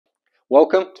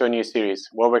Welcome to a new series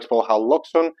where we explore how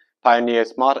Loxone pioneers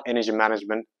smart energy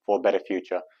management for a better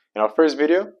future. In our first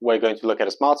video, we're going to look at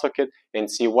a smart socket and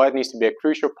see why it needs to be a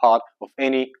crucial part of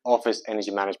any office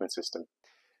energy management system.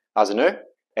 As you know,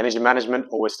 energy management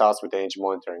always starts with energy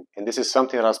monitoring, and this is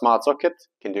something that a smart socket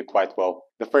can do quite well.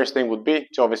 The first thing would be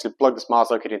to obviously plug the smart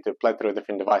socket into a plethora of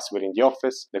different devices within the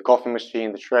office, the coffee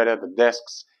machine, the shredder, the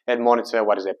desks, and monitor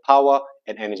what is their power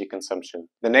and energy consumption.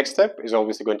 The next step is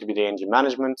obviously going to be the energy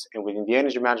management, and within the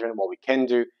energy management, what we can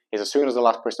do is as soon as the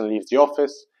last person leaves the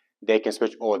office, they can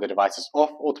switch all the devices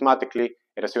off automatically,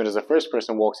 and as soon as the first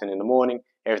person walks in the morning,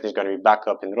 everything's going to be back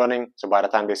up and running, so by the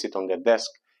time they sit on their desk,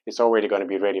 it's already going to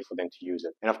be ready for them to use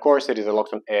it. And of course, it is a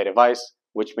Loxone Air device,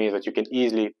 which means that you can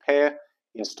easily pair,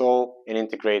 install, and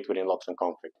integrate within Loxone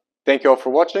Config. Thank you all for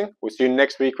watching. We'll see you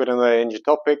next week with another energy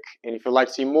topic. And if you'd like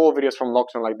to see more videos from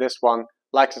Loxone like this one,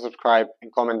 like and subscribe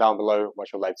and comment down below what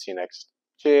you'd like to see next.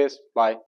 Cheers, bye.